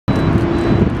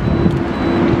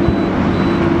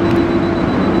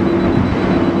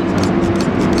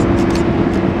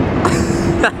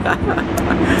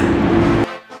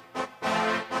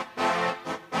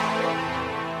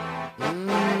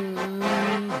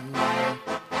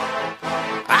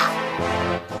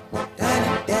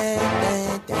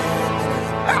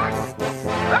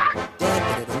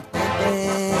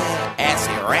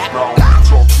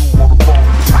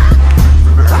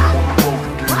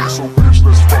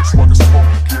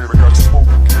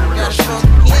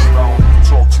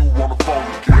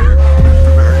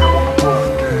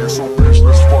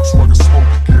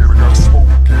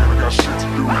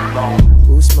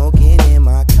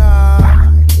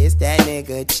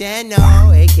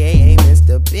Channel, aka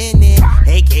Mr. Bennett,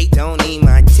 aka Tony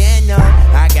Montana.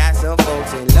 I got some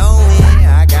folks in Low End,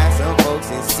 I got some folks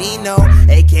in Sino,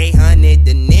 aka 100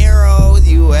 dineros.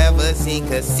 You ever seen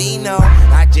Casino?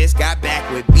 I just got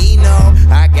back with Bino.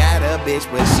 I got a bitch,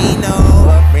 but she know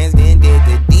her friends then did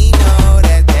the Dino.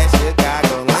 That's that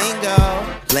Chicago lingo.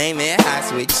 Flamin'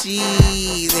 hot with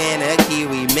cheese and a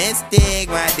kiwi mystic.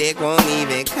 My dick won't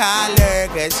even call her,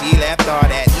 cause she left all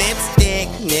that lipstick.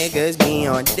 Niggas be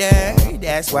on dirt,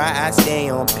 that's why I stay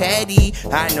on petty.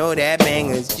 I know that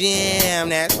banger's jam,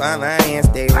 that's why my hands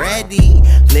stay ready.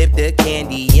 Flip the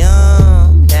candy,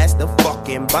 yum, that's the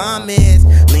fucking bombest.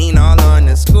 Lean all on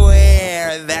the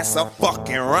square, that's a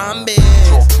fucking rhombus.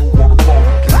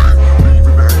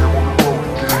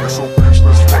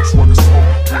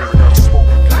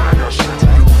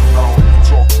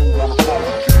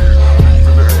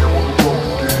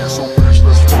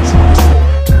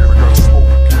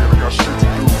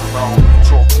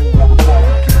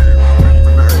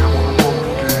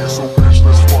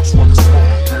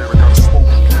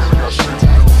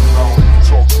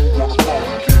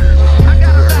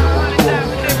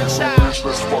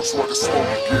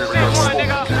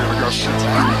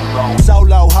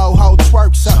 Solo, ho,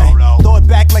 twerk something. Throw it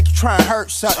back like you trying to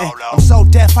hurt something. I'm so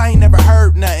deaf, I ain't never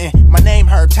heard nothing. My name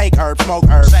Herb, take herb, smoke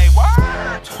herb. Say what?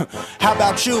 How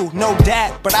about you? No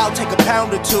dat, but I'll take a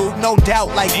pound or two. No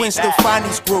doubt, like Winston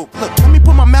Fondy's group. Look, let me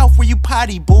put my mouth where you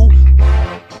potty, boo. Can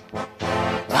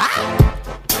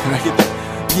I get that?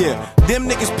 Yeah, them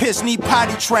niggas piss, need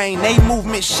potty train. They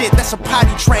movement shit, that's a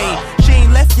potty train. She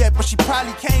ain't left yet, but she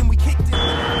probably came, we kicked it.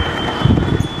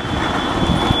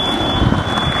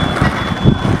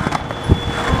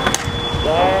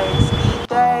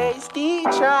 Thirsty,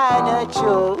 trying to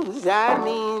choose. I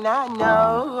mean, I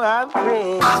know I'm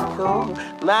pretty cool.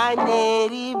 My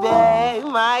nitty bag,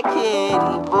 my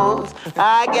kitty boots.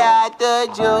 I got the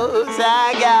juice,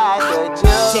 I got the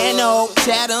juice. Channel,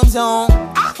 Chatham's on.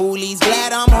 Foolies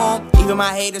glad I'm home. Even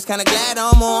my haters kinda glad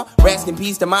I'm on. Rest in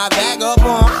peace to my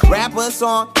vagabond. Rapper,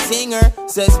 song, singer,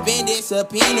 suspended,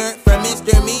 subpoenaed for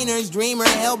misdemeanors. Dreamer,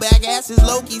 held back asses,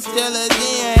 Loki still a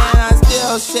zen. And I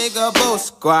still shake a boat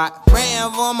squat.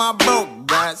 Praying for my broke.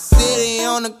 Got city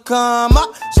on the come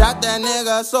up. Shot that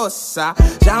nigga Sosa.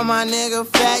 Shot my nigga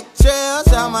Fat Trail.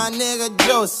 Shot my nigga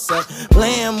Joseph.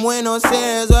 Playing Buenos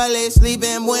Aires while they sleep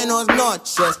in Buenos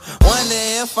Noches. Wonder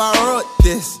if I wrote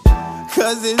this,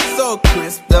 cause it's so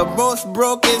crisp. The most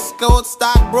brokest gold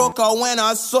stockbroker when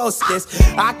I solstice.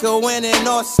 I could win an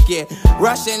Oscar.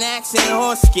 Russian accent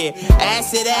Hosky.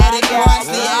 Acid addict,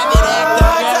 parsley, avid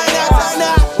actor.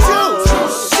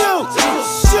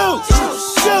 Shoot.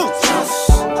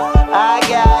 I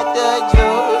got the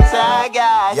juice, I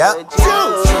got the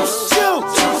juice.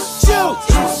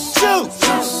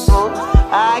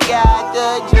 I got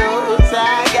the juice,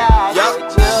 I got the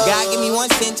juice. God, give me one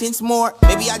sentence more.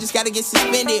 Maybe I just gotta get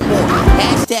suspended more.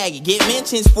 Hashtag it, get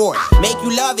mentions for it. Make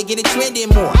you love it, get it trending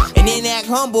more. And then act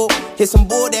humble. Hit some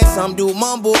bull that some dude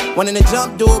mumble. Wanting to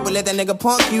jump door, but let that nigga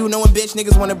punk you. Knowing bitch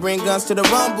niggas wanna bring guns to the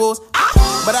rumbles.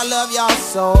 But I love y'all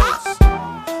souls.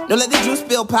 Don't let the juice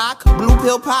spill pop, blue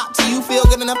pill pop till you feel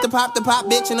good enough to pop the pop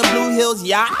bitch in the Blue Hills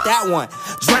yacht. That one,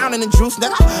 drown in the juice,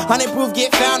 nigga. 100 proof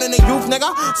get found in the youth,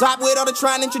 nigga. Stop with all the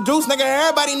trying to introduce, nigga.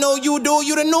 Everybody know you do,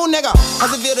 you the new nigga.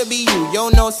 How's it feel to be you? Yo,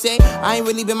 no say, I ain't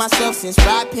really been myself since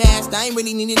ride past. I ain't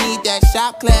really need that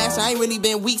shop class. I ain't really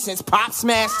been weak since pop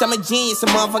smashed. I'm a genius, a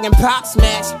motherfucking pop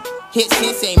smash. Hit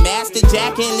sensei, master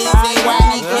Jack and Lindsay,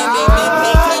 Wiley, Kim, baby,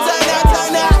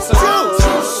 turn that.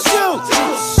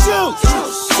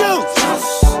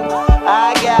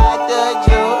 I got the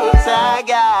juice, I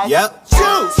got the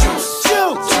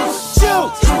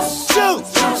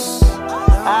juice.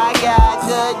 I got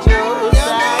the juice,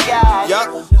 I got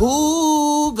the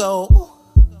Who go?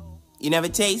 You never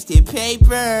tasted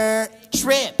paper.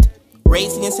 Tripped.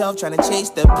 Racing yourself, trying to chase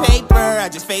the paper. I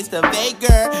just faced a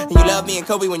baker. And you love me and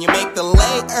Kobe when you make the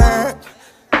Laker.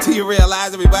 Till you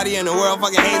realize everybody in the world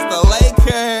fucking hates the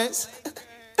Lakers.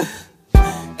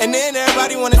 And then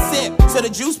everybody wanna sip. So the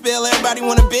juice spill, everybody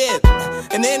wanna bib.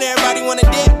 And then everybody wanna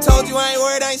dip. Told you I ain't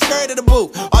worried, I ain't scared of the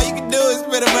boot. All you can do is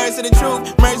spit a verse of the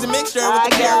truth. Merge the mixture with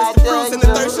the carrots.